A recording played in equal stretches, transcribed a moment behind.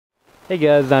Hey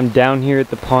guys, I'm down here at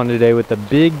the pond today with a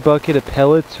big bucket of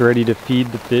pellets ready to feed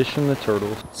the fish and the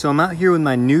turtles. So I'm out here with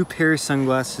my new pair of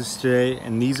sunglasses today,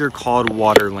 and these are called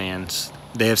Waterlands.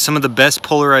 They have some of the best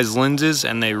polarized lenses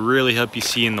and they really help you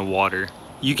see in the water.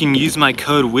 You can use my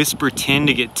code WHISPER10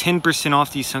 to get 10%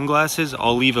 off these sunglasses.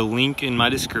 I'll leave a link in my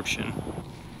description.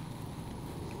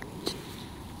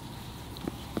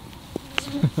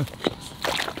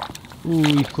 Ooh,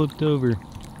 he flipped over.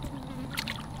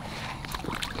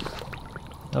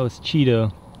 That was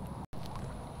Cheeto.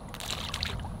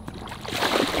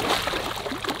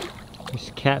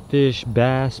 There's catfish,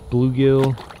 bass,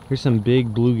 bluegill. There's some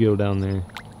big bluegill down there.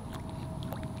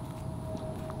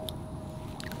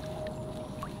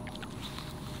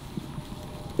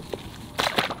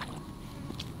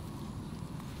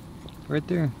 Right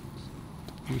there.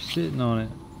 You're sitting on it.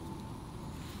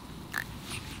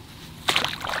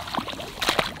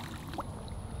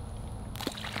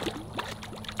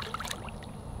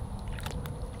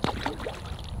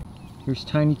 Here's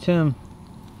Tiny Tim.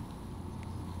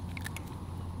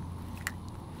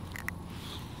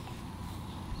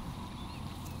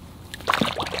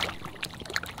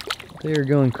 They are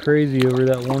going crazy over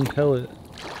that one pellet.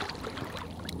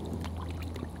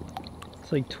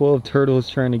 It's like 12 turtles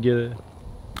trying to get it.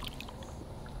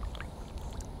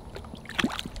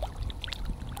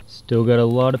 Still got a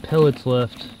lot of pellets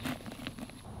left.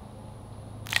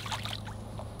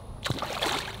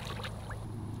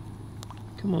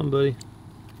 Come on, buddy.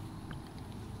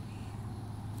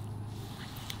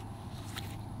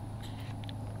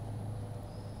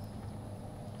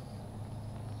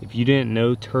 If you didn't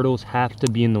know, turtles have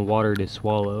to be in the water to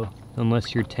swallow,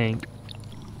 unless you're Tank.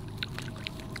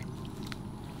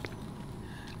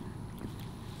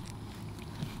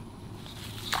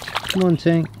 Come on,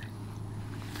 Tank.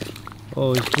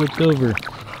 Oh, he flipped over.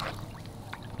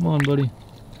 Come on, buddy.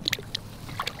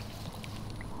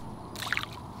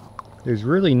 There's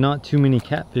really not too many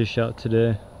catfish out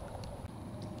today.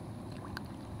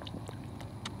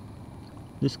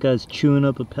 This guy's chewing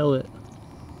up a pellet.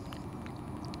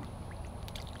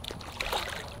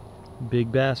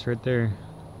 Big bass right there.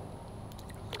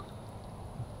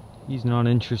 He's not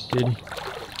interested.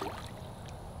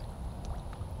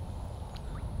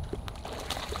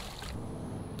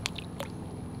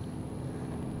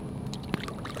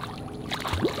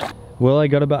 Well, I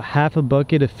got about half a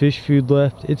bucket of fish food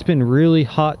left. It's been really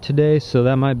hot today, so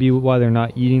that might be why they're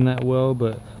not eating that well,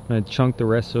 but I'm gonna chunk the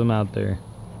rest of them out there.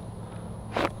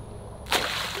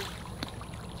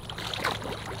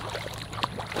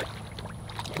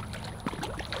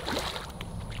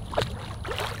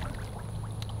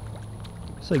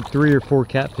 It's like 3 or 4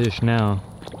 catfish now.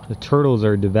 The turtles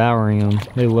are devouring them.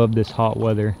 They love this hot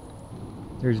weather.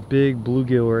 There's big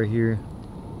bluegill right here.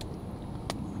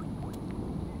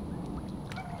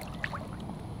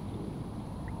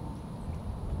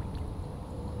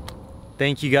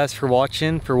 Thank you guys for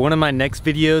watching. For one of my next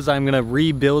videos, I'm gonna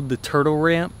rebuild the turtle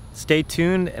ramp. Stay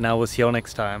tuned and I will see y'all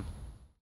next time.